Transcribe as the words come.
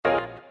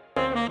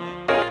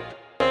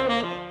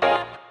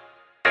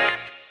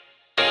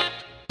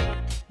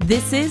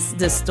This is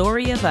The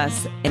Story of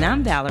Us, and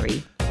I'm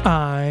Valerie.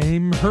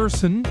 I'm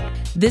Herson.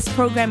 This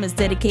program is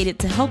dedicated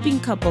to helping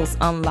couples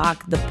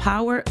unlock the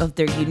power of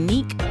their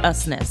unique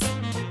usness.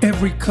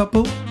 Every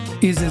couple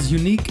is as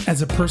unique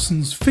as a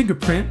person's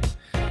fingerprint.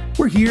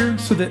 We're here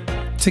so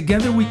that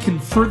together we can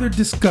further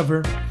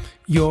discover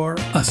your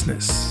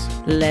usness.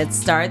 Let's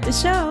start the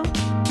show.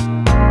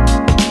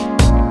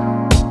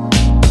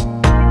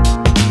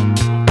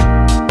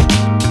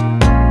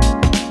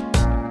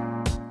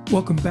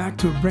 Welcome back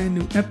to a brand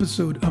new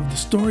episode of The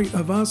Story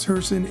of Us,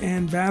 Herson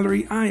and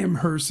Valerie. I am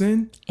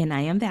Herson. And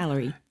I am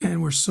Valerie.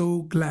 And we're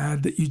so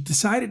glad that you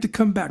decided to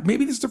come back.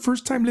 Maybe this is the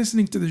first time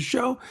listening to the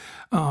show.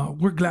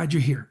 We're glad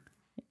you're here.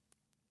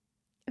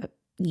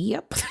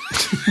 Yep.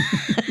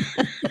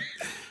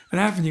 What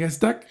happened? You got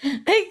stuck?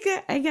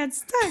 I got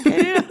stuck. I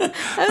don't know.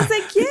 I was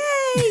like, yay,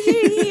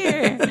 you're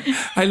here.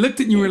 I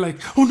looked at you and you were like,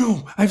 oh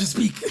no, I have to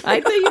speak.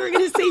 I thought you were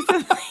going to say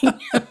something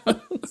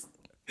else.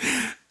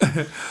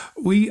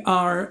 We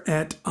are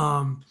at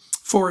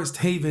Forest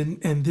Haven,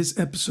 and this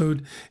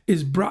episode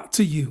is brought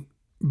to you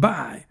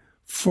by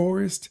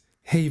Forest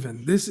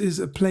Haven. This is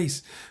a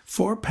place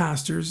for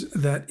pastors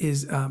that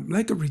is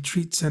like a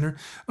retreat center,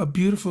 a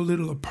beautiful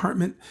little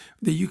apartment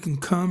that you can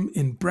come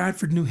in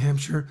Bradford, New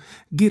Hampshire,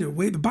 get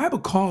away. The Bible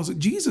calls it,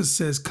 Jesus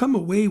says, come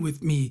away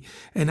with me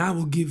and I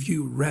will give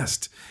you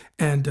rest.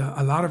 And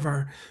a lot of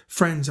our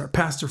friends, our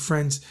pastor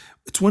friends,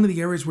 it's one of the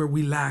areas where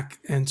we lack.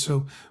 And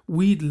so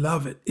we'd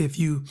love it if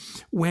you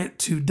went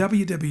to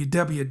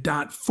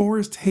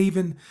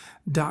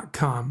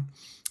www.foresthaven.com.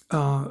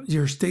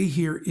 Your stay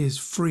here is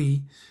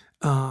free.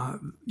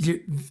 You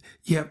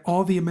have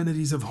all the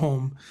amenities of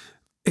home,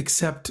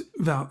 except,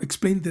 Val,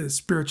 explain the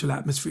spiritual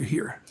atmosphere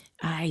here.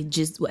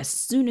 As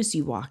soon as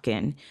you walk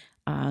in,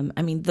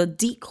 the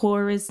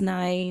decor is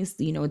nice.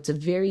 You know, it's a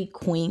very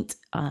quaint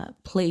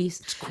place.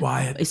 It's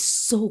quiet. It's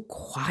so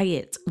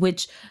quiet,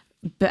 which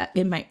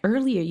in my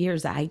earlier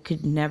years, I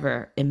could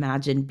never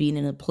imagine being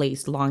in a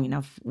place long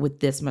enough with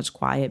this much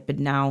quiet. But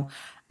now,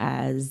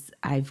 as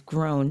I've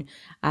grown,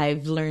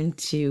 I've learned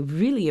to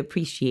really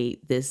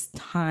appreciate this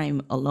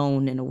time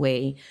alone in a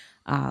way,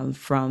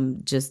 from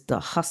just the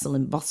hustle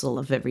and bustle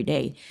of every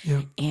day.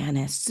 Yeah. And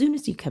as soon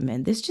as you come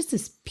in, there's just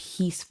this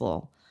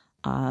peaceful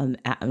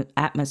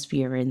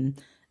atmosphere in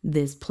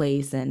this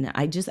place. And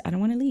I don't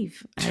want to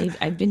leave.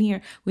 I've been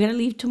here. We got to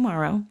leave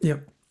tomorrow.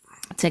 Yep.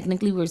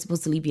 Technically, we were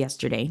supposed to leave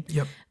yesterday.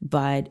 Yep.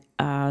 But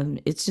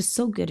it's just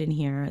so good in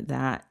here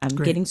that I'm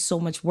getting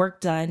so much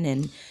work done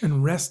and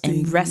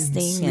resting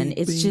and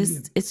it's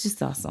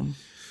just awesome.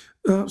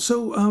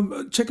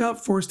 So check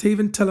out Forest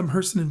Haven. Tell them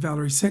Herson and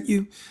Valerie sent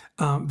you.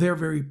 They're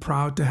very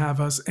proud to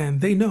have us, and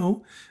they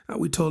know.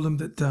 We told them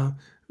that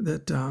we're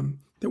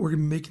going to be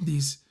making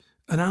these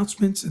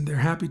announcements, and they're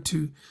happy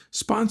to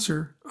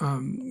sponsor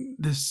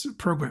this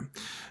program.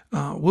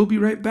 We'll be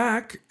right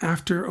back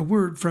after a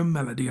word from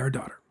Melody, our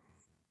daughter.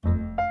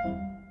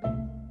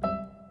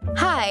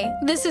 Hi,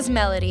 this is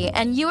Melody,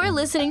 and you are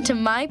listening to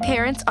My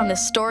Parents on The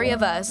Story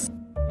of Us.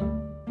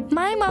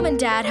 My mom and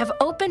dad have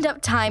opened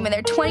up time in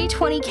their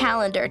 2020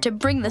 calendar to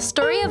bring The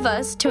Story of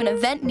Us to an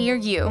event near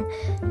you.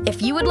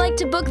 If you would like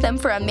to book them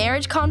for a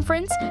marriage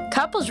conference,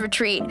 couples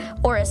retreat,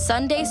 or a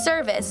Sunday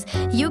service,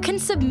 you can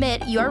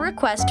submit your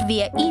request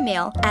via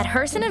email at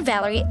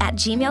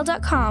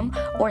hersonandvalerie@gmail.com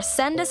or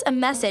send us a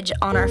message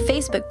on our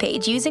Facebook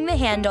page using the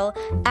handle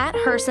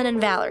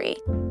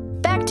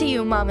 @HersonandValerie. Back to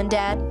you, Mom and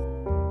Dad.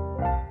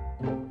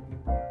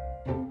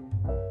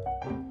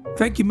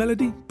 Thank you,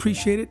 Melody.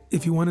 Appreciate it.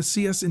 If you want to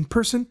see us in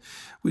person,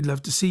 we'd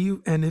love to see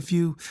you. And if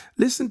you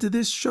listen to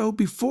this show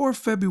before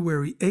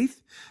February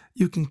 8th,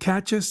 you can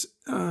catch us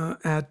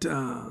at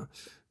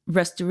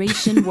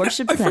Restoration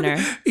Worship Center.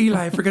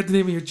 I forgot the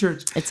name of your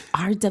church. It's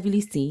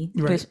RWC,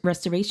 right.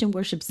 Restoration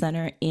Worship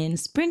Center in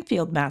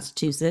Springfield,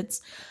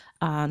 Massachusetts,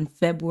 on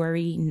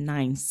February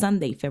 9th,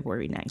 Sunday,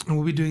 February 9th. And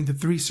we'll be doing the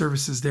 3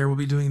 services there. We'll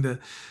be doing the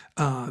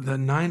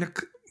 9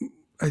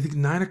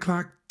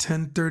 o'clock,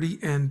 10:30,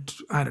 and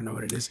I don't know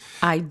what it is.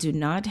 I do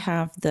not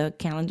have the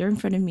calendar in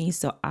front of me,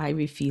 so I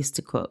refuse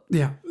to quote.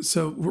 Yeah,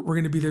 so we're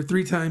going to be there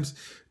 3 times.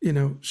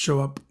 Show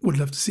up. Would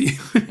love to see you.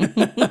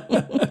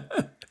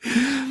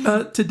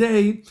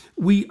 Today,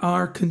 we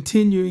are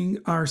continuing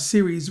our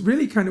series.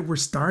 Really, we're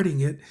starting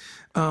it.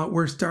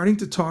 We're starting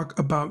to talk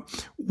about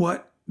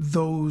what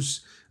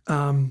those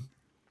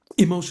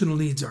emotional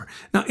needs are.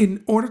 Now,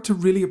 in order to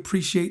really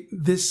appreciate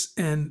this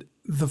and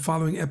the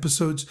following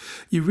episodes,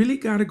 you really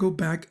got to go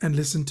back and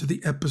listen to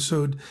the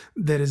episode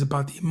that is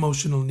about the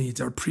emotional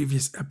needs, our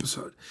previous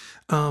episode.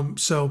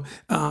 So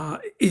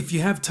if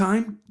you have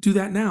time, do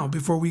that now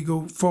before we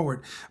go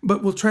forward.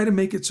 But we'll try to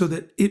make it so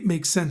that it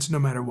makes sense no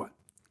matter what.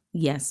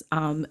 Yes,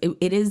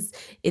 it is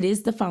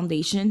the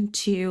foundation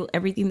to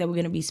everything that we're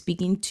going to be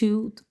speaking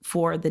to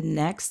for the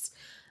next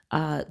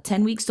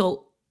 10 weeks.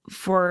 So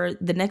for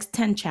the next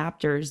 10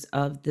 chapters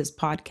of this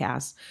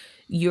podcast,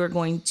 you're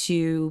going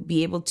to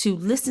be able to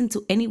listen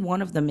to any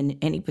one of them in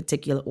any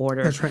particular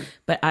order. That's right.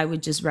 But I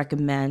would just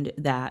recommend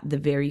that the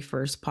very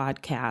first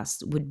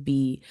podcast would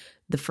be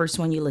the first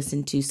one you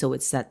listen to, so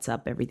it sets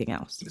up everything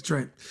else. That's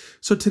right.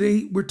 So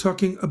today we're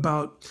talking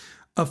about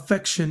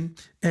affection,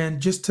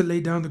 and just to lay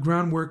down the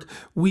groundwork,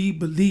 we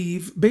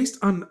believe, based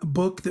on a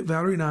book that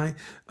Valerie and I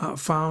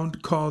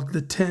found called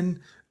The 10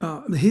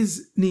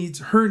 His Needs,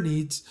 Her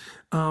Needs.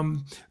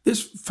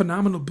 This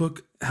phenomenal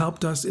book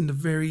helped us in the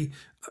very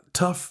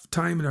tough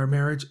time in our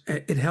marriage.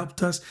 It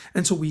helped us,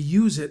 and so we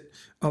use it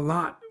a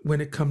lot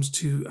when it comes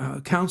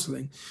to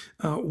counseling.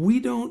 We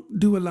don't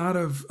do a lot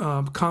of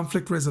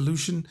conflict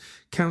resolution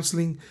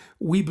counseling.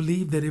 We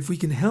believe that if we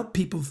can help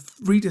people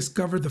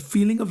rediscover the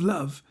feeling of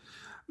love,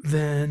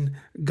 then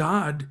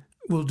God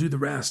will do the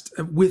rest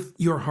with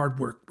your hard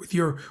work, if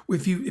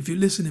you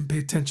listen and pay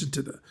attention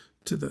to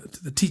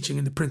the teaching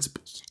and the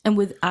principles.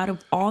 And out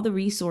of all the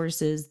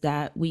resources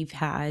that we've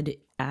had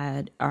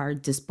at our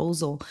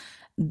disposal,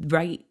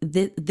 right,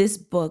 this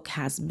book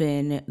has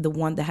been the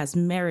one that has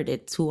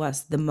merited to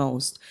us the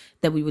most,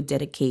 that we would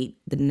dedicate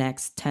the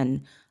next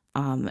 10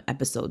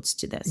 episodes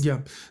to this. Yeah.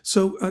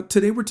 So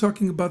today we're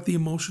talking about the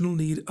emotional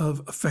need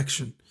of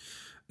affection.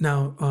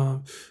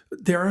 Now,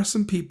 there are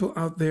some people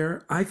out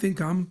there, I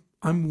think I'm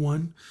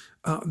one,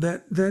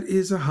 that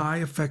is a high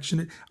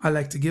affectionate. I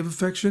like to give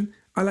affection.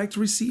 I like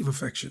to receive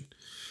affection.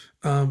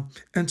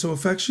 And so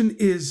affection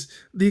is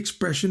the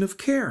expression of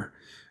care.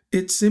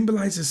 It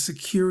symbolizes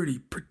security,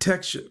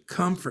 protection,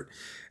 comfort,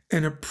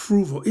 and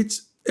approval.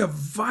 It's a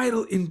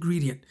vital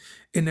ingredient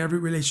in every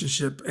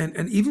relationship.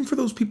 And even for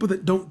those people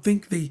that don't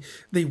think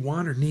they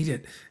want or need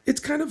it, it's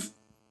kind of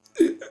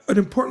an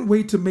important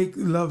way to make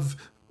love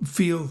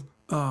feel,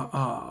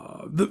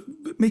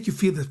 make you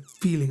feel the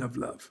feeling of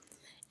love.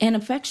 And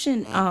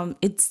affection,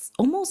 it's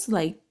almost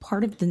like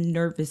part of the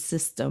nervous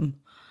system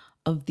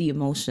of the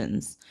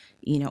emotions.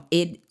 You know,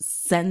 it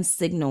sends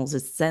signals,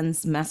 it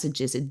sends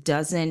messages. It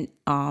doesn't,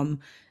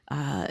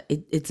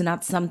 it's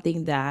not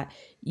something that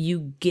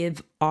you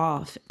give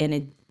off, and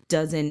it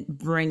doesn't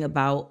bring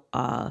about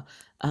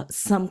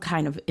some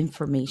kind of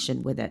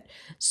information with it.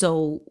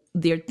 So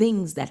there are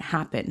things that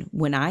happen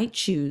when I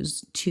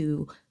choose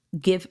to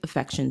give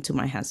affection to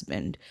my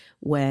husband,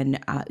 when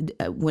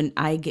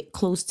I get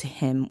close to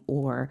him,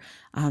 or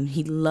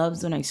he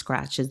loves when I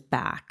scratch his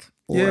back,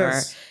 or,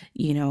 yes,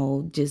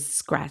 just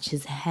scratch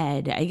his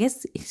head. I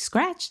guess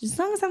scratch, as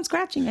long as I'm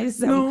scratching. I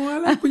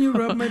like when you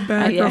rub my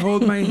back or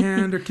hold my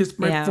hand or kiss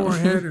my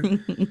forehead.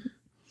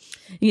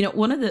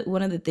 One of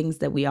the things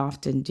that we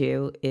often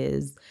do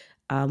is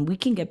we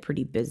can get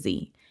pretty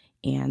busy,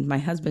 and my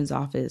husband's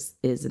office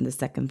is in the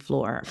second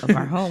floor of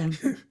our home.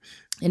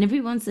 And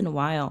every once in a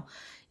while,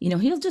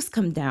 he'll just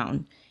come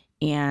down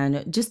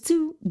and just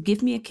to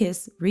give me a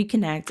kiss,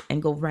 reconnect,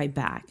 and go right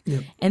back.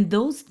 Yep. And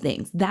those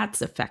things,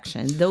 that's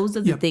affection. Those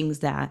are the things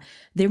that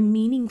they're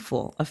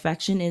meaningful.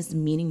 Affection is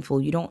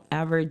meaningful. You don't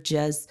ever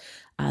just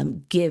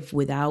give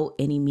without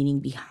any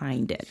meaning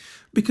behind it.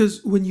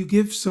 Because when you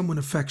give someone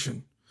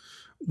affection,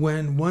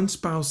 when one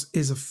spouse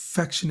is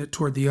affectionate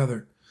toward the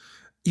other,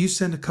 you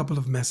send a couple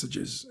of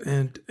messages.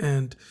 And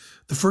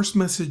the first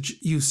message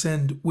you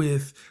send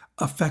with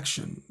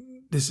affection,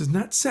 this is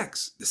not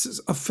sex. This is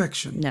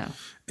affection. No.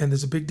 And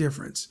there's a big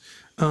difference.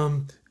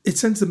 It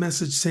sends a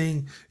message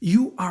saying,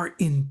 you are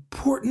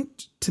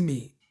important to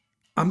me.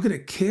 I'm going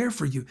to care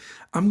for you.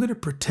 I'm going to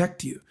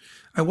protect you.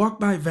 I walk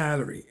by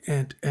Valerie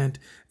and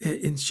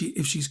she,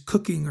 if she's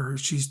cooking or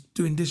she's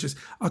doing dishes,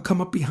 I'll come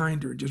up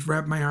behind her, just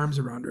wrap my arms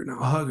around her, and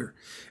I'll hug her.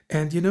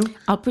 And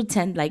I'll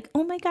pretend like,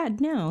 oh my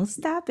God, no,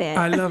 stop it.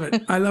 I love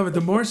it. I love it.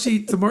 The more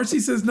she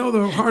says no,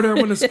 the harder I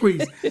want to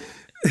squeeze.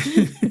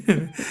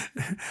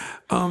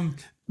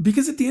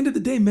 Because at the end of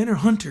the day, men are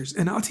hunters,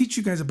 and I'll teach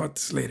you guys about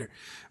this later.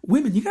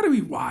 Women, you got to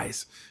be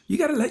wise. You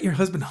got to let your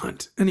husband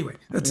hunt. Anyway,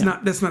 that's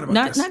not about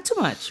this. Not too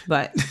much,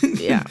 but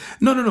yeah.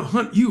 No,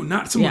 hunt you,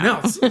 not someone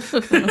else.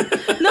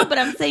 No, but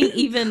I'm saying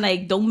even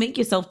like, don't make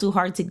yourself too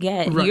hard to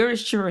get. Right. You're a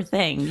sure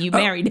thing. You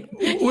married.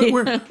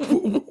 We're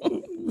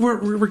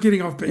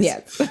getting off base.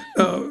 Yes.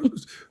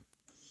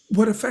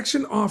 What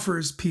affection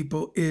offers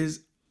people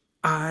is,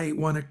 I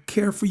want to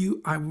care for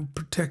you. I will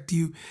protect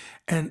you.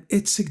 And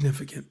it's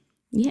significant.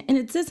 Yeah. And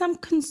it says, I'm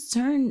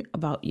concerned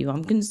about you.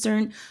 I'm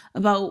concerned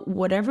about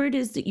whatever it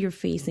is that you're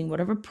facing,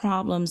 whatever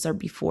problems are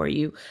before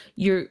you.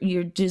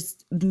 You're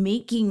just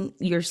making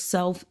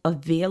yourself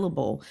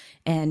available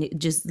and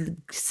just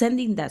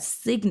sending that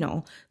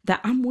signal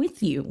that I'm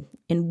with you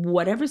in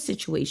whatever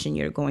situation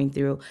you're going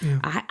through. Yeah.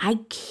 I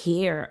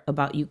care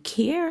about you.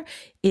 Care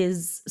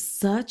is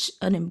such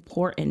an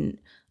important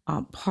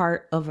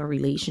part of a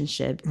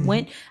relationship. Mm-hmm.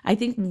 When I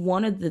think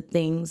one of the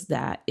things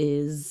that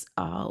is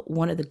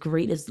one of the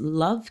greatest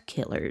love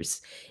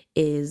killers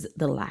is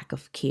the lack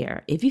of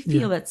care. If you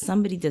feel that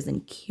somebody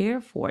doesn't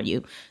care for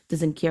you,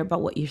 doesn't care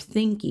about what you're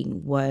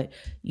thinking, what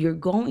you're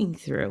going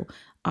through,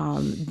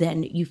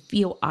 then you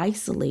feel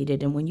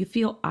isolated. And when you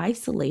feel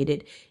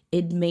isolated,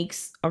 it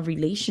makes a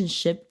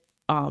relationship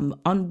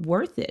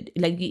unworth it.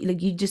 Like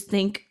you just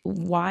think,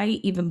 why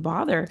even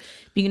bother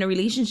being in a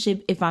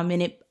relationship if I'm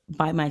in it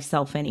by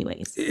myself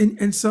anyways?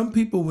 And some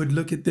people would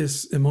look at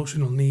this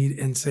emotional need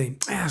and say,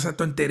 esa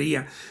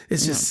tonteria,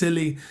 it's just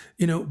silly,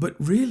 but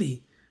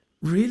really,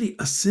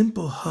 a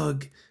simple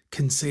hug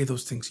can say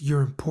those things.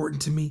 You're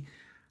important to me.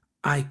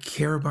 I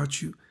care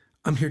about you.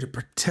 I'm here to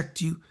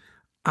protect you.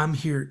 I'm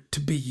here to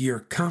be your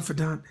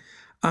confidant.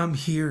 I'm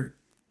here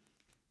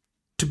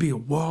to be a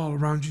wall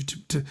around you.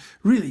 To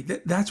really,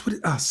 that's what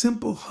a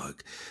simple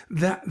hug.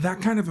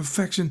 That kind of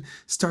affection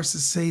starts to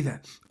say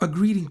that. A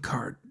greeting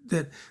card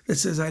that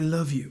says I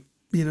love you.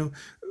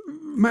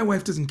 My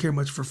wife doesn't care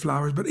much for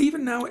flowers, but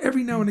even now,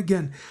 every now and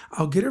again,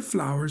 I'll get her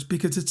flowers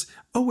because it's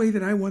a way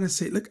that I want to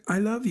say, look, I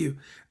love you.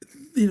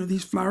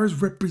 These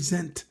flowers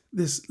represent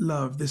this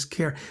love, this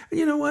care. And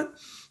you know what?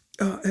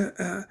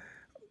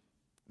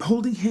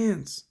 Holding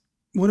hands.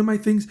 One of my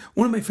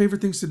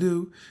favorite things to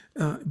do,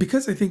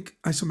 because I think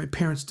I saw my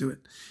parents do it.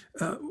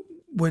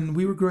 When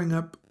we were growing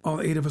up,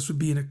 all 8 of us would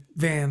be in a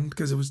van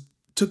because it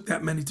took a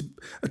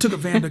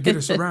van to get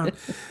us around.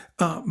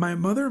 My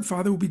mother and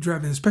father would be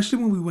driving, especially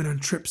when we went on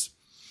trips.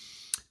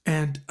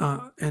 And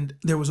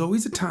there was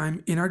always a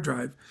time in our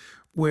drive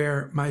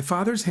where my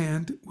father's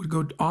hand would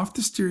go off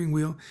the steering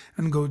wheel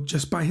and go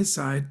just by his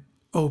side,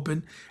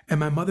 open, and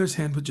my mother's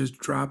hand would just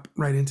drop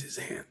right into his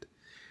hand.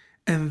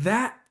 And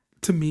that,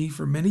 to me,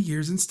 for many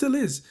years, and still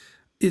is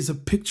a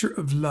picture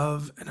of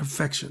love and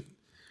affection.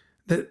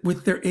 That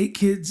with their 8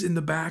 kids in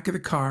the back of the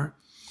car,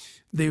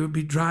 they would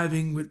be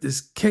driving with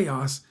this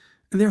chaos,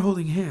 and they're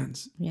holding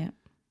hands. Yeah.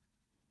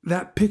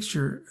 That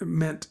picture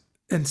meant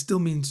and still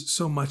means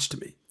so much to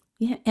me.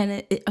 Yeah,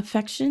 and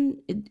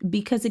affection,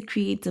 because it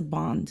creates a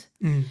bond,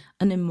 an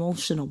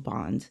emotional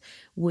bond,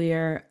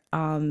 where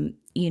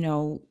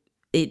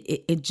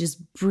it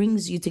just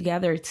brings you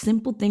together. It's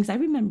simple things. I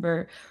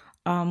remember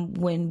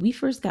when we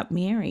first got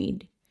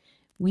married,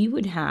 we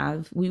would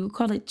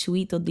call it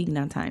Chuito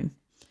Digna time,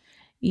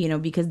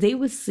 because they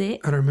would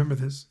sit. I don't remember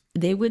this.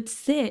 They would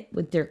sit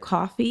with their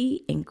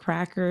coffee and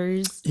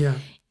crackers. Yeah.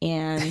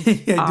 And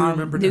I do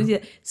remember now.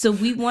 So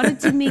we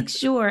wanted to make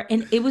sure,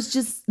 and it was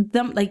just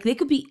them, like there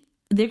could be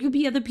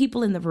other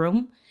people in the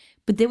room,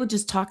 but they were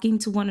just talking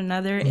to one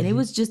another, and it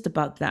was just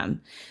about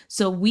them.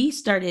 So we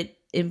started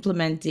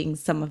implementing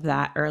some of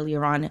that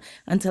earlier on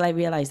until I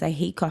realized I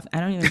hate coffee. I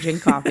don't even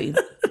drink coffee.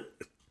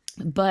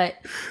 But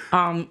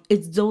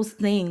it's those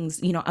things,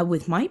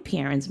 with my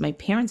parents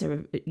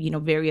are,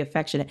 very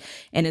affectionate.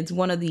 And it's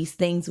one of these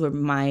things where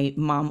my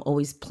mom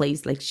always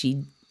plays like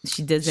she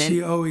doesn't.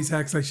 She always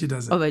acts like she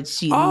doesn't. Oh, but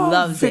she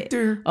loves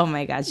Victor. it. Oh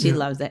my God, she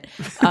loves it.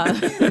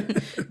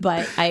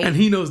 And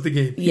he knows the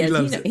game. Yes, he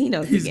loves he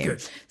knows the He's game.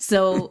 Good.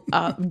 So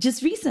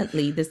just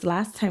recently, this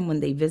last time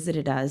when they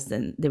visited us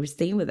and they were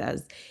staying with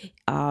us,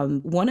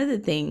 one of the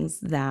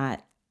things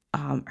that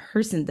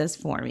Herson does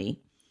for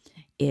me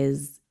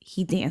is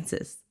he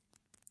dances.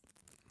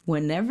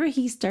 Whenever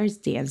he starts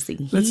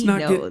dancing, Let's not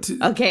knows. Get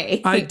to,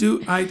 okay. I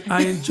do.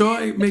 I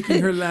enjoy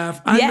making her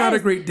laugh. I'm not a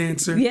great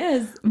dancer.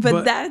 Yes,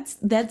 but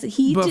that's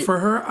he. But for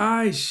her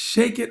eyes,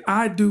 shake it.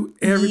 I do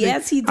everything.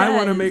 Yes, he does. I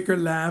want to make her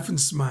laugh and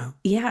smile.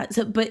 Yeah.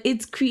 So, but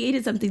it's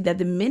created something that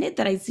the minute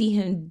that I see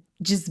him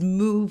just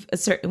move a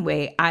certain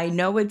way, I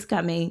know it's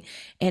coming,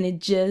 and it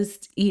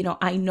just,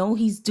 I know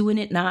he's doing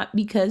it not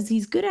because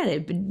he's good at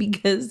it, but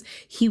because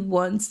he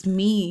wants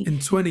me. In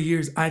 20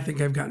 years, I think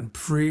I've gotten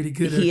pretty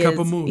good at a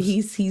couple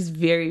moves. He's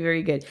very,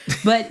 very good.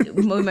 But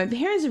when my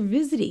parents are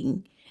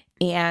visiting,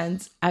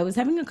 and I was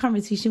having a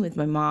conversation with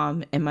my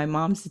mom, and my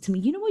mom said to me,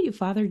 "You know what your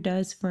father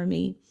does for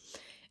me?"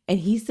 And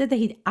he said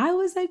that I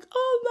was like,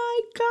 oh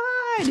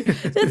my God,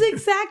 that's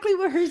exactly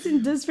what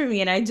Herson does for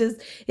me. And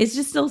it's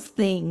just those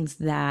things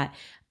that,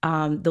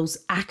 those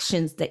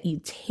actions that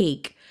you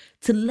take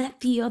to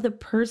let the other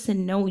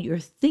person know you're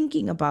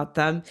thinking about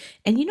them.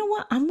 And you know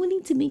what? I'm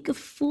willing to make a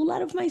fool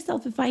out of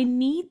myself if I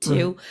need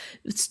to,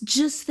 It's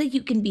just that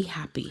you can be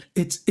happy.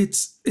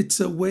 It's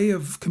a way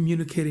of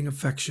communicating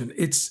affection.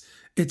 It's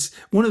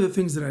one of the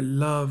things that I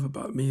love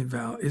about me and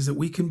Val is that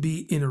we can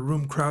be in a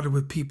room crowded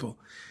with people,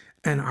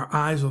 and our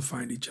eyes will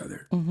find each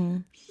other. Mm-hmm.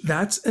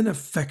 That's an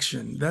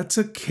affection. That's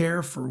a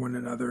care for one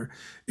another.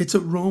 It's a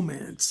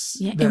romance.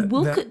 Yeah, and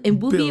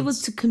we'll be able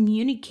to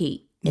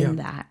communicate in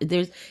that.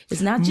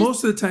 It's not just...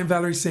 Most of the time,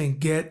 Valerie's saying,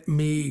 "Get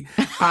me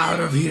out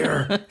of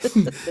here.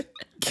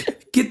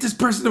 Get this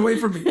person away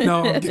from me."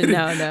 No, I'm kidding.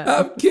 No.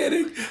 I'm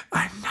kidding.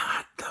 I'm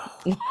not,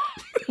 though.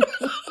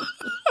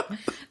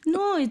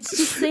 No, it's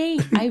just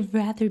saying, I'd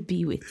rather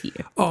be with you.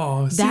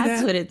 Oh, see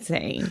that's what it's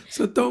saying.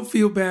 So don't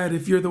feel bad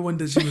if you're the one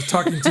that she was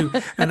talking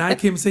to and I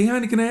came and say,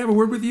 "Honey, can I have a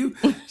word with you?"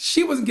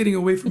 She wasn't getting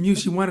away from you.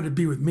 She wanted to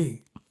be with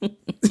me.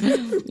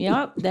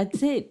 Yep,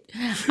 that's it.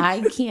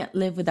 I can't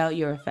live without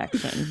your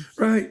affection.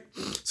 Right.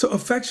 So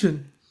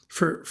affection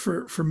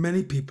for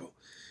many people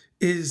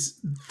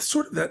is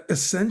sort of that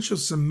essential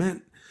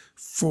cement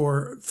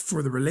for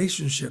the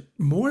relationship,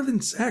 more than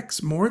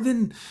sex, more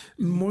than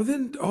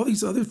all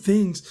these other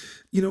things.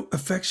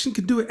 Affection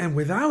can do it, and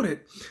without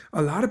it,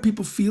 a lot of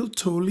people feel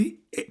totally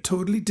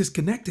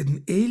disconnected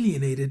and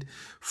alienated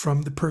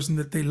from the person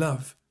that they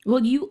love.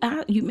 Well, you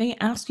may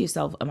ask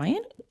yourself,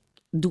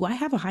 do I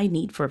have a high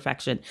need for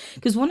affection?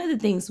 Because one of the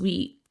things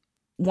we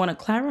want to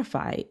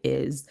clarify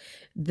is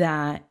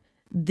that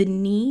the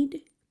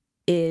need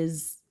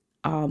is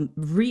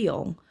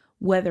real,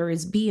 whether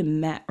it's being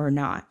met or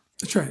not.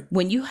 That's right.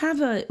 When you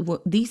have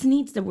these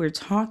needs that we're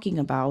talking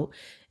about,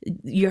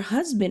 your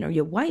husband or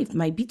your wife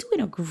might be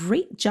doing a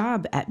great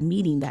job at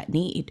meeting that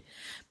need,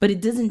 but it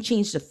doesn't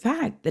change the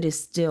fact that it's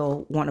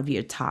still one of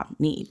your top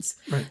needs.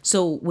 Right.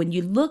 So when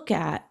you look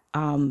at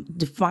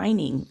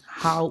defining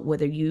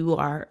whether you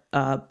are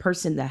a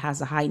person that has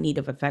a high need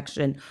of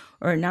affection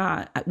or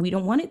not, we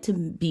don't want it to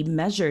be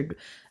measured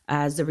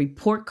as a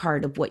report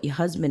card of what your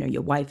husband or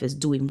your wife is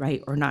doing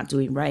right or not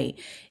doing right.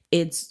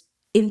 It's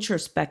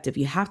introspective.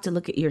 You have to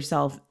look at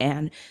yourself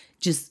and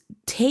just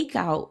take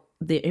out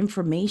the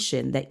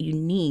information that you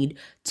need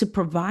to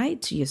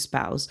provide to your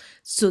spouse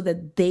so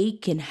that they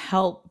can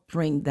help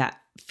bring that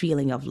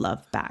feeling of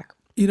love back.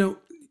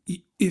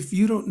 If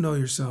you don't know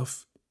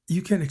yourself,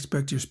 you can't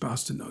expect your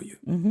spouse to know you.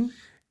 Mm-hmm.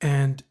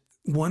 And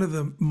one of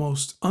the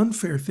most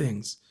unfair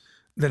things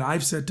that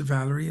I've said to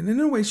Valerie, and in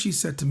a way she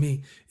said to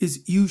me,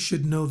 is you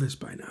should know this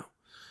by now.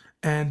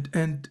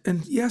 And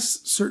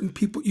yes, certain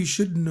people, you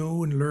should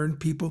know and learn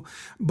people,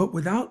 but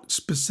without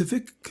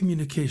specific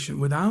communication,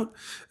 without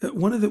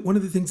one of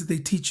the things that they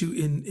teach you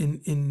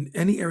in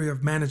any area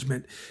of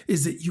management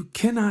is that you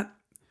cannot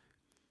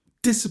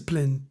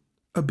discipline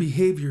a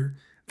behavior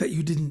that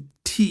you didn't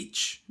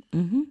teach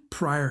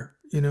prior.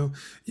 In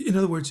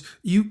other words,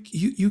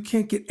 you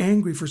can't get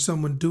angry for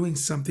someone doing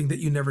something that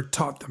you never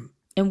taught them.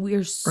 And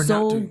we're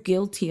so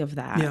guilty of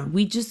that. Yeah.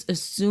 We just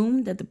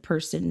assume that the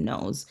person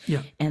knows.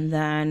 Yeah. And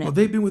then... Well,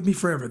 they've been with me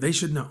forever. They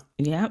should know.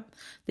 Yep.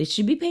 They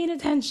should be paying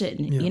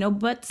attention,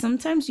 but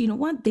sometimes, you know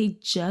what? They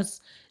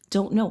just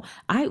don't know.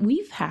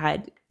 We've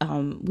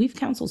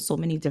counseled so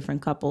many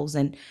different couples,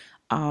 and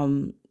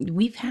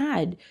we've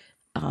had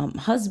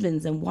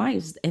husbands and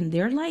wives, and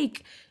they're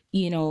like,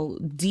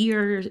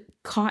 deer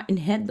caught in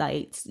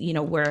headlights,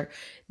 where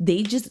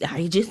I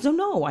just don't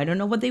know. I don't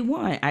know what they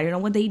want. I don't know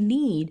what they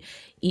need,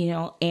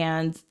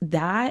 and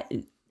the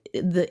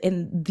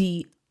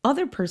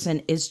other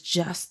person is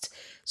just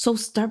so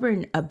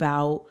stubborn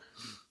about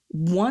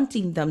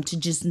wanting them to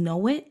just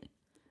know it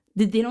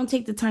that they don't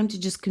take the time to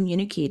just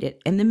communicate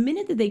it. And the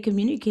minute that they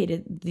communicate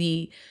it,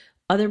 the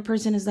other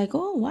person is like,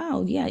 oh,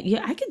 wow,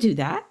 yeah, I could do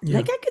that. Yeah.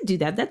 Like, I could do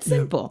that. That's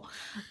simple.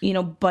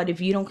 But if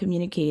you don't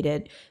communicate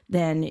it,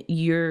 then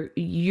you're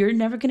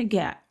never going to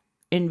get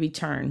in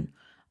return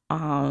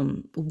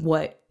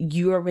what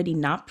you're already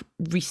not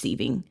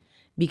receiving,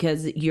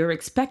 because you're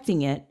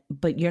expecting it,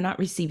 but you're not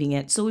receiving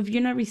it. So if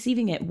you're not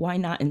receiving it, why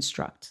not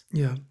instruct?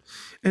 Yeah.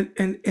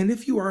 And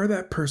if you are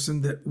that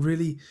person that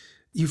really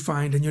you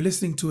find, and you're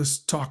listening to us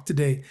talk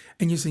today,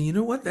 and you're saying, you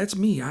know what, that's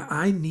me.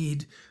 I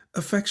need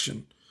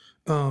affection.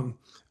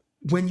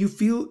 When you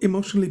feel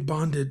emotionally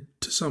bonded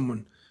to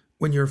someone,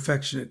 when you're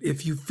affectionate,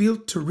 if you feel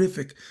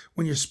terrific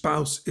when your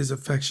spouse is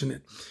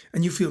affectionate,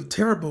 and you feel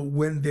terrible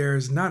when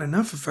there's not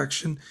enough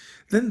affection,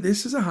 then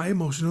this is a high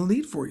emotional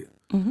need for you.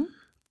 Mm-hmm.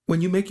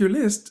 When you make your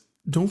list,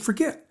 don't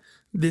forget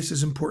this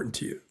is important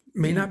to you.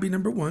 May not be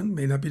number one,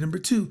 may not be number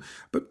two,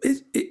 but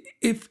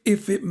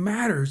if it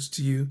matters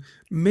to you,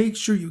 make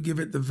sure you give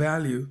it the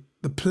value,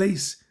 the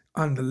place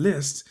on the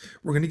list.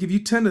 We're going to give you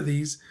 10 of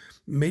these.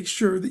 Make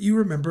sure that you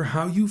remember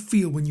how you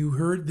feel when you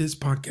heard this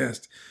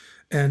podcast,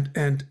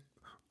 and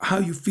how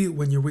you feel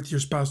when you're with your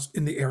spouse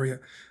in the area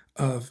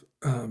of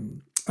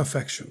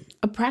affection.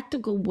 A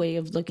practical way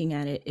of looking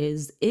at it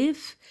is,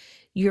 if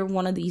you're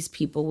one of these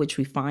people, which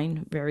we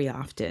find very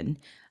often,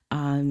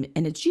 and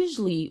it's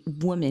usually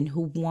women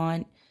who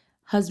want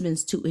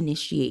husbands to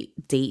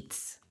initiate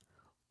dates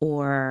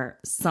or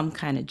some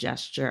kind of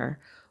gesture,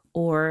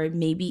 or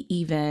maybe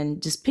even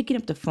just picking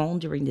up the phone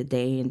during the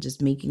day and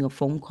just making a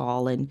phone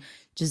call and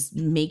just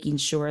making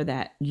sure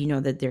that,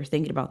 that they're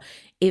thinking about.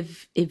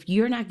 If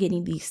you're not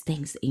getting these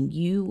things, and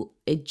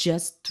it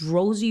just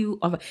throws you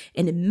off,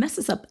 and it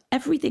messes up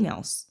everything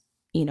else,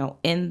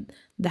 in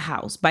the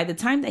house. By the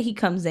time that he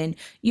comes in,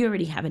 you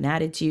already have an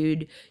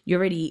attitude. You're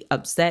already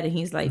upset, and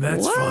he's like,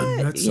 "That's what? Fun.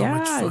 That's so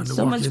much fun. It's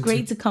so much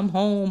great to come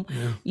home,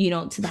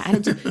 to the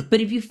attitude." But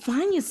if you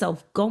find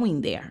yourself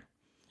going there,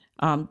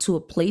 to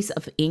a place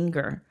of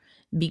anger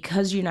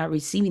because you're not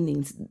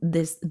receiving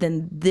this,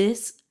 then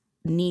this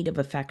need of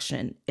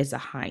affection is a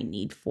high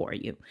need for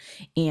you.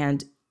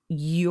 And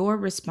your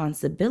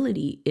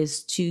responsibility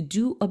is to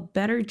do a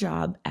better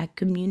job at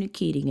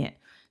communicating it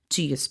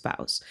to your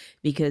spouse,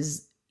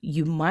 because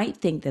you might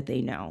think that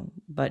they know,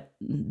 but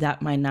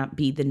that might not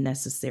be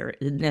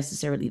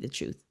necessarily the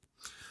truth.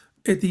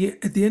 At the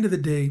end of the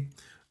day,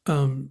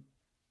 when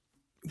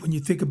you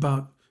think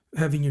about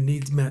having your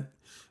needs met,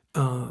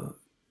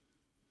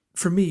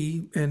 for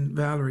me and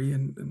Valerie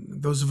and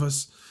those of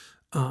us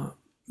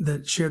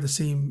that share the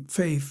same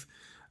faith,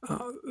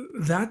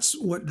 That's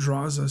what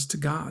draws us to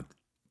God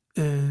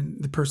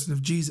and the person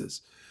of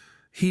Jesus.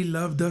 He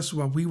loved us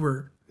while we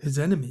were his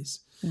enemies.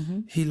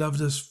 He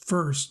loved us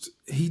first.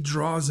 He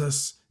draws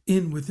us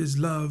in with his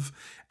love,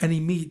 and he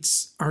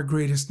meets our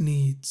greatest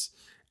needs.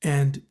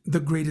 And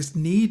the greatest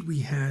need we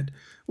had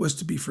was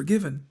to be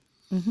forgiven.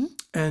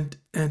 And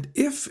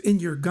if in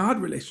your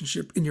God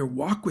relationship, in your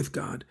walk with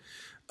God,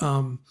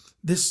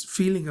 this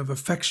feeling of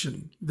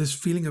affection, this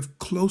feeling of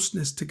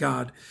closeness to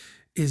God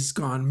is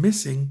gone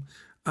missing,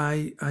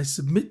 I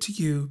submit to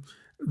you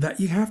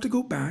that you have to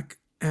go back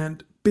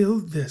and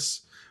build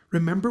this.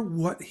 Remember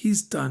what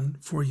he's done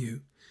for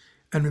you,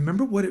 and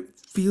remember what it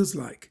feels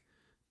like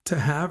to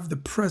have the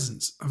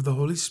presence of the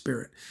Holy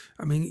Spirit.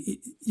 I mean,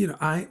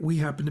 we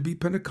happen to be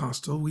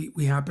Pentecostal.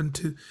 We happen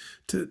to,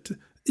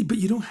 but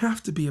you don't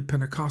have to be a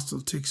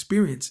Pentecostal to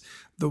experience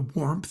the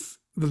warmth,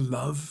 the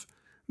love,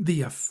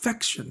 the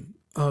affection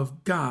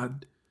of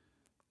God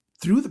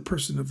through the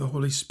person of the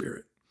Holy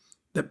Spirit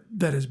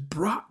that is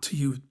brought to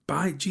you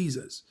by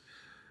Jesus.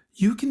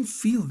 You can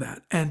feel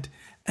that.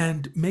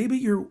 And maybe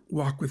your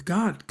walk with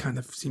God kind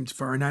of seems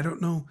far. And I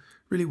don't know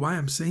really why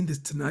I'm saying this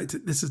tonight.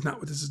 This is not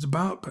what this is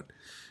about.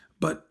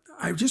 But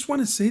I just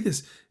want to say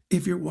this.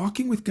 If you're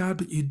walking with God,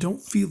 but you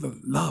don't feel the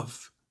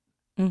love,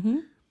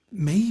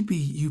 maybe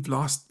you've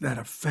lost that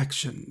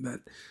affection,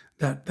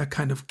 that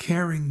kind of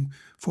caring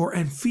for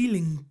and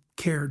feeling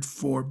cared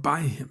for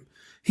by him.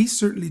 He's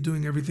certainly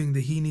doing everything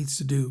that he needs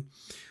to do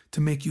to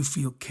make you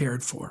feel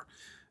cared for.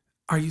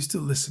 Are you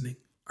still listening?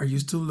 Are you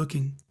still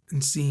looking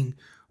and seeing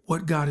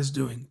what God is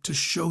doing to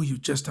show you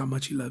just how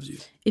much he loves you?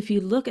 If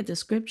you look at the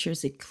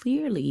scriptures, it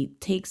clearly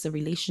takes a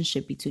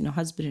relationship between a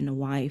husband and a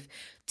wife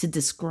to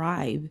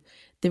describe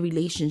the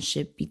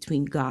relationship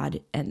between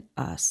God and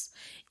us.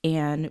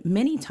 And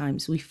many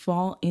times we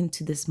fall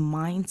into this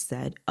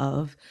mindset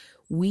of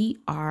we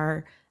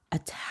are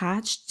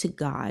attached to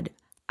God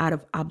out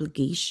of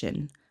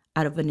obligation,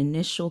 out of an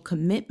initial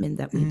commitment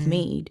that we've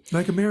made.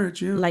 Like a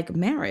marriage, yeah. Like a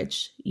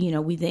marriage.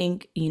 We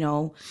think,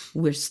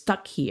 we're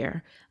stuck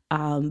here.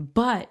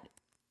 But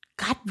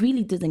God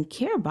really doesn't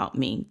care about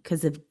me,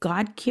 because if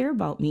God cared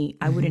about me,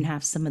 I wouldn't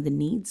have some of the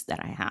needs that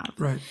I have.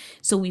 Right.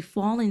 So we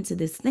fall into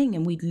this thing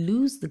and we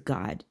lose the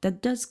God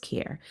that does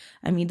care.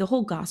 I mean, the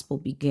whole gospel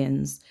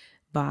begins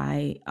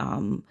by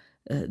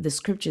the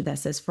scripture that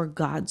says, for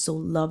God so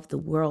loved the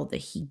world that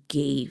he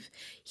gave.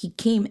 He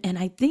came. And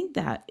I think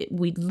that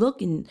we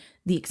look in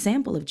the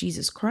example of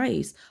Jesus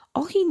Christ,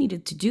 all he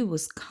needed to do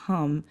was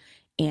come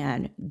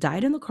and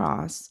died on the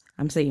cross.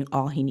 I'm saying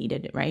all he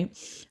needed, right?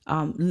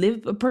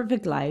 Live a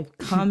perfect life,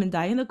 come and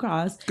die on the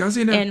cross,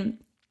 and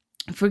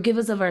forgive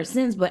us of our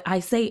sins. But I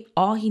say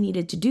all he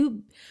needed to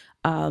do.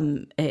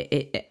 I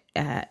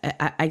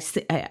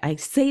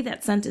say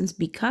that sentence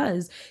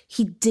because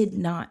he did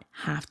not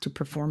have to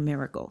perform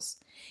miracles.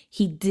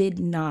 He did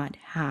not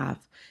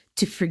have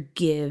to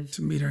forgive,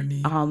 to meet our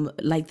need.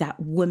 Like that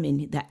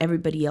woman that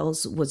everybody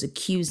else was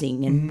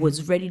accusing and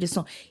was ready to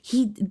stone.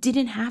 He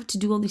didn't have to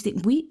do all these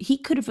things. He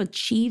could have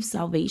achieved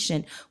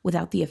salvation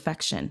without the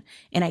affection.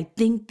 And I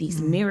think these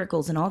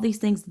miracles and all these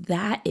things,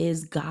 that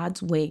is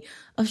God's way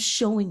of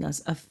showing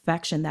us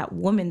affection. That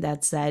woman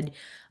that said,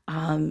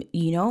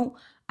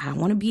 I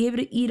want to be able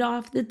to eat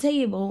off the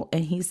table.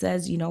 And he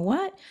says, you know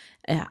what?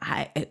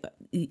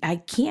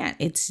 I can't.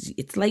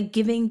 It's like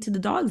giving to the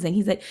dogs. And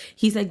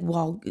he's like,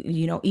 well,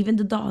 even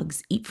the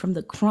dogs eat from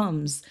the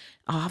crumbs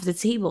off the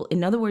table.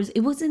 In other words,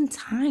 it wasn't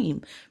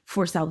time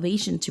for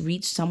salvation to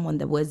reach someone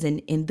that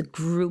wasn't in the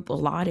group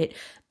allotted,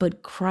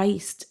 but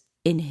Christ,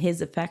 in his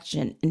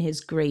affection, in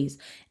his grace,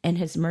 and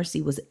his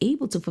mercy, was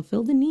able to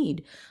fulfill the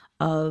need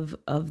of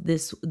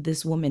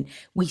this woman.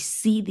 We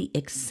see the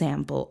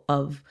example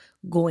of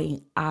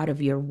going out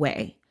of your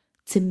way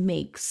to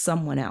make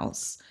someone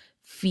else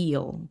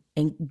feel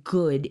and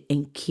good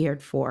and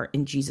cared for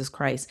in Jesus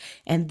Christ.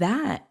 And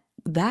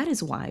that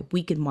is why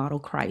we can model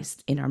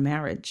Christ in our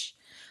marriage.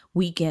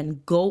 We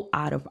can go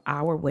out of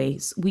our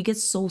ways. We get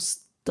so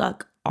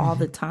stuck all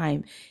the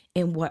time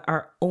in what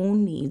our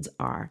own needs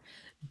are.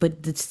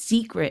 But the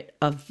secret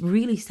of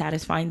really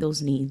satisfying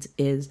those needs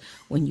is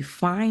when you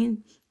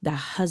find that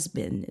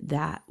husband,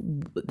 that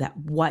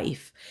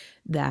wife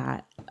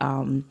that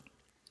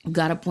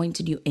God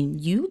appointed you, and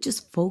you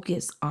just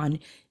focus on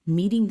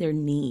meeting their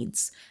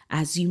needs.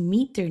 As you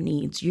meet their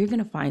needs, you're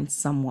going to find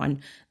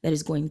someone that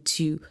is going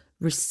to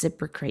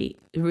reciprocate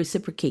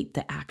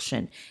the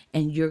action,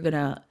 and you're going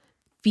to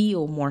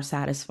feel more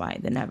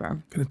satisfied than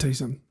ever. Can I tell you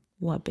something?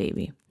 What,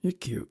 baby? You're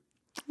cute.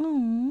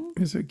 Aww.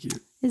 You're so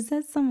cute. Is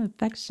that some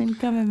affection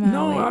coming my way?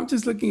 No, I'm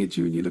just looking at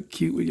you, and you look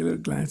cute with your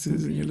little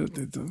glasses and your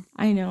little.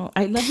 I know.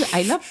 I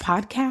love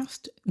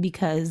podcast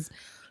because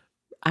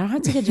I don't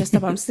have to get dressed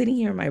up. I'm sitting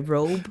here in my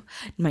robe,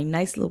 my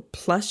nice little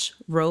plush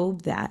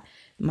robe that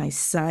my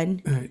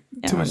son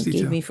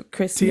gave me for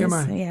Christmas.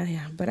 TMI.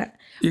 Yeah. But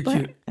you're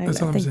cute.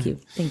 That's all I'm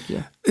saying. Thank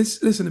you.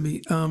 Listen to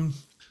me.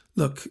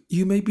 Look,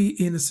 you may be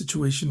in a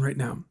situation right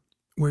now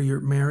where your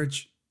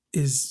marriage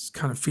is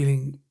kind of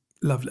feeling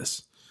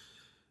loveless.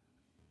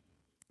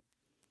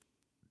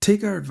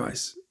 Take our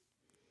advice.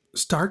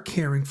 start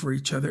caring for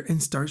each other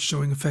and start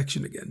showing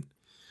affection again.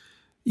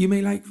 You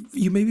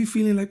may be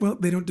feeling like, well,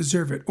 they don't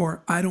deserve it,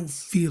 or I don't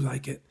feel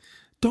like it.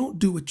 Don't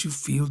do what you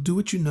feel. Do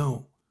what you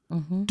know.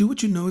 Do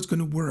what you know is going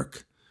to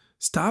work.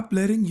 Stop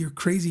letting your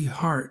crazy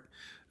heart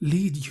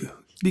lead you,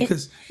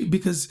 because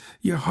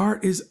your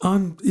heart is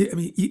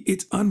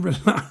it's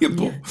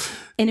unreliable. Yeah.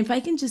 And if I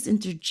can just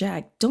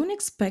interject, don't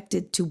expect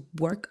it to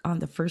work on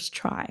the first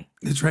try.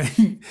 That's right.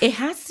 It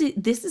has to.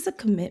 This is a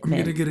commitment.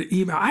 I'm gonna get an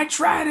email. I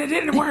tried it,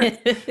 didn't work.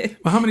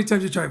 Well, how many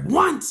times did you try?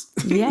 Once.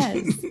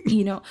 Yes,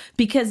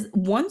 because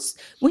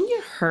when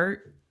you're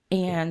hurt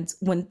and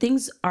when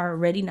things are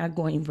already not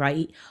going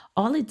right,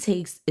 all it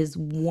takes is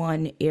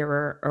one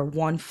error or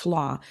one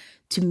flaw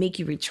to make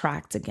you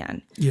retract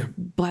again. Yeah.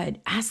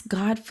 But ask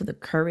God for the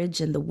courage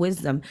and the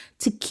wisdom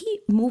to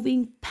keep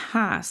moving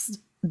past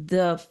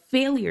the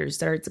failures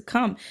that are to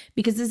come,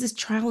 because this is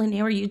trial and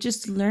error. You're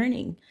just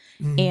learning.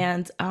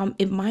 And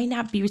it might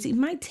not be received. It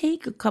might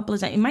take a couple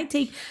of times. It might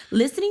take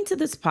listening to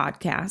this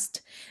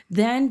podcast,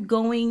 then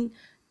going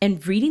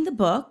and reading the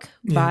book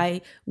by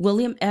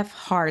William F.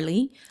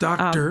 Harley.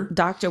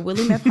 Dr.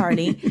 William F.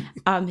 Harley,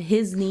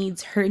 His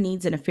Needs, Her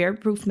Needs, and a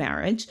Affair-Proof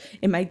Marriage.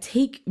 It might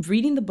take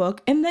reading the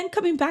book and then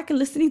coming back and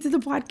listening to the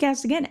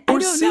podcast again. I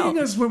don't know. Seeing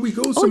us when we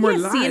go somewhere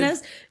live. Seeing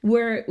us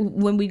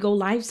when we go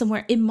live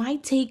somewhere. It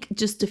might take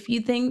just a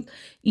few things,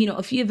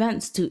 a few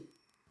events to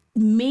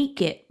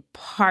make it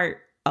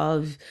part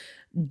of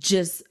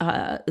just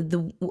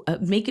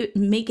make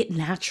it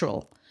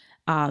natural.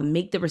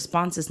 Make the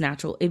responses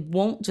natural. It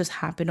won't just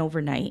happen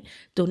overnight.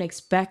 Don't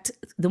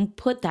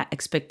put that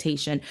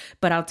expectation.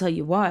 But I'll tell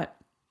you what,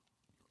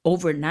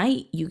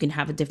 overnight, you can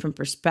have a different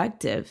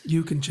perspective.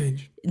 You can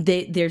change.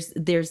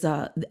 There's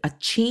a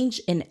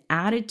change in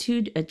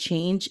attitude, a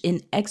change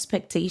in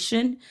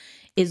expectation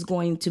is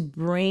going to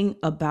bring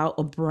about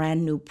a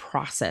brand new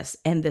process.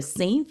 And the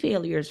same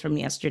failures from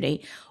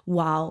yesterday,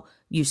 while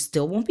you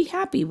still won't be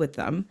happy with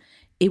them,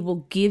 it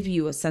will give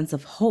you a sense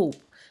of hope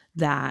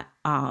that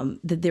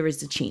there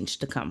is a change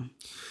to come.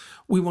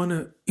 We want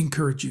to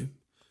encourage you.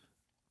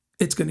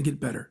 It's going to get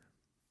better.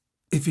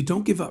 If you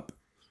don't give up,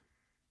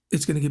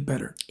 it's going to get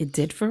better. It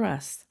did for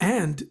us.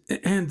 And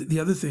the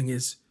other thing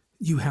is,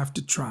 you have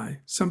to try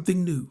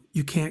something new.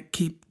 You can't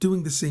keep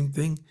doing the same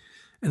thing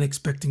and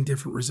expecting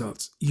different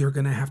results. You're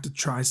going to have to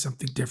try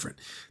something different.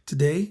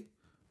 Today,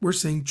 we're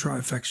saying try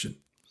affection.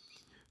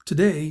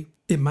 Today,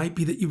 it might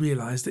be that you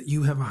realize that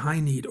you have a high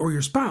need, or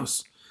your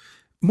spouse.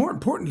 More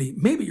importantly,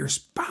 maybe your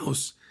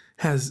spouse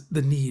has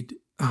a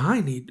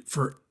high need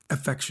for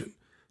affection.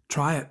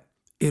 Try it.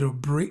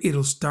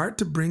 It'll start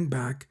to bring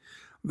back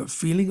the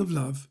feeling of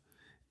love.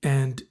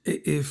 And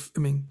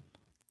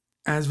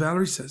as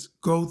Valerie says,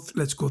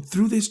 let's go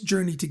through this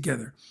journey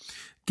together.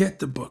 Get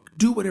the book,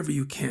 do whatever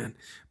you can,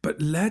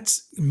 but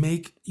let's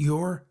make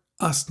your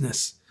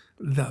usness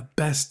the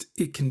best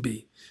it can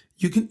be.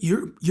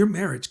 Your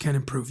marriage can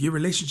improve. Your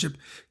relationship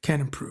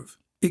can improve.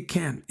 It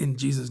can, in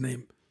Jesus'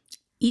 name.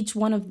 Each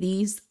one of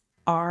these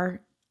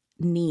are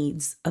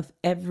needs of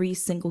every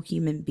single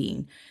human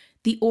being.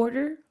 The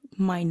order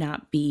might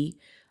not be,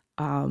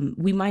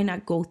 we might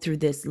not go through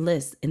this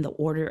list in the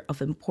order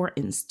of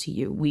importance to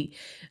you.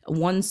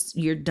 Once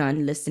you're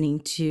done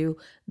listening to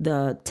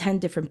the 10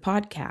 different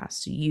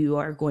podcasts, you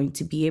are going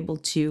to be able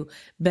to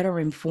better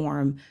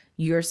inform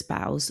your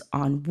spouse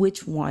on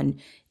which one,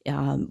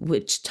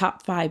 which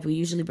top 5. We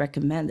usually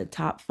recommend the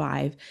top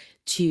 5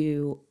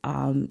 to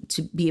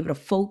be able to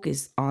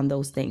focus on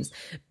those things.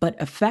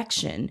 But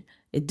affection,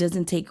 it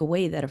doesn't take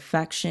away that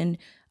affection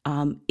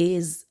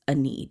is a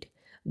need.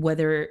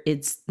 Whether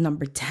it's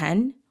number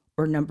 10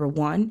 or number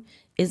 1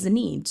 is a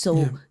need.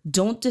 So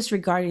don't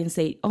disregard it and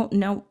say, oh,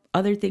 no,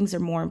 other things are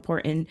more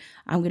important.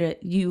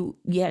 You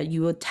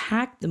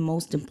attack the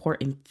most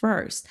important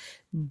first,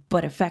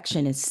 but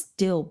affection is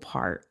still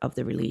part of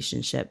the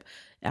relationship,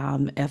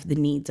 of the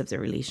needs of the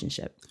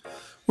relationship.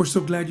 We're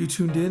so glad you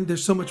tuned in.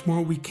 There's so much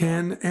more we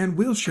can and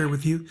will share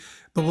with you,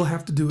 but we'll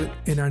have to do it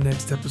in our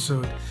next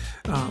episode.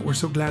 We're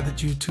so glad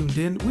that you tuned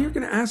in. We're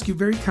going to ask you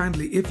very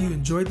kindly, if you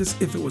enjoyed this,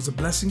 if it was a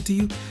blessing to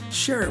you,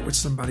 share it with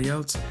somebody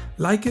else.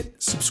 Like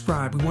it,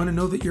 subscribe. We want to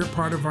know that you're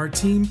part of our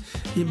team.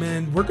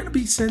 Amen. We're going to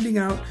be sending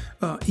out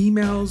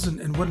emails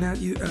and whatnot.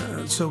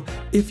 So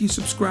if you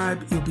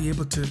subscribe, you'll be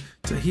able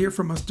to hear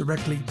from us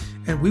directly.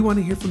 And we want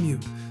to hear from you.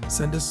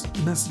 Send us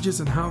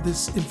messages on how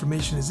this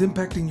information is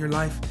impacting your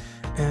life.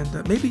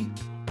 And maybe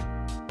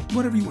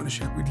whatever you want to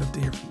share, we'd love to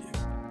hear from you.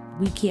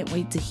 We can't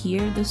wait to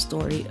hear the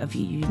story of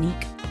your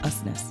unique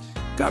usness.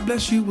 God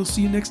bless you. We'll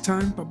see you next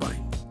time. Bye-bye.